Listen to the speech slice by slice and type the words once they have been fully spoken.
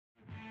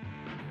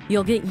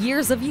You'll get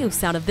years of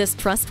use out of this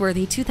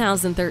trustworthy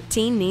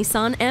 2013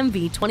 Nissan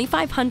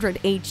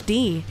NV2500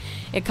 HD.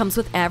 It comes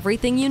with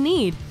everything you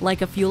need,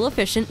 like a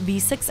fuel-efficient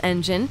V6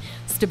 engine,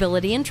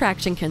 stability and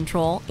traction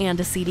control, and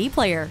a CD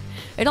player.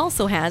 It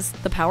also has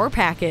the Power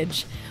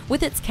Package.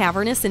 With its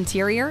cavernous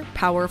interior,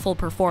 powerful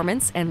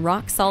performance, and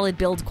rock-solid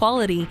build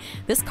quality,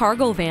 this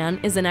cargo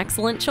van is an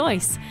excellent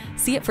choice.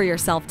 See it for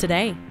yourself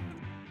today.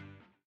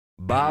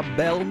 Bob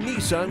Bell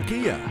Nissan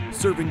Kia,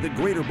 serving the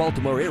greater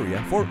Baltimore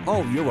area for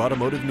all your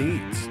automotive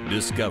needs.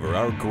 Discover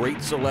our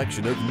great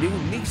selection of new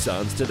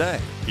Nissans today.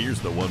 Here's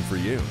the one for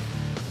you.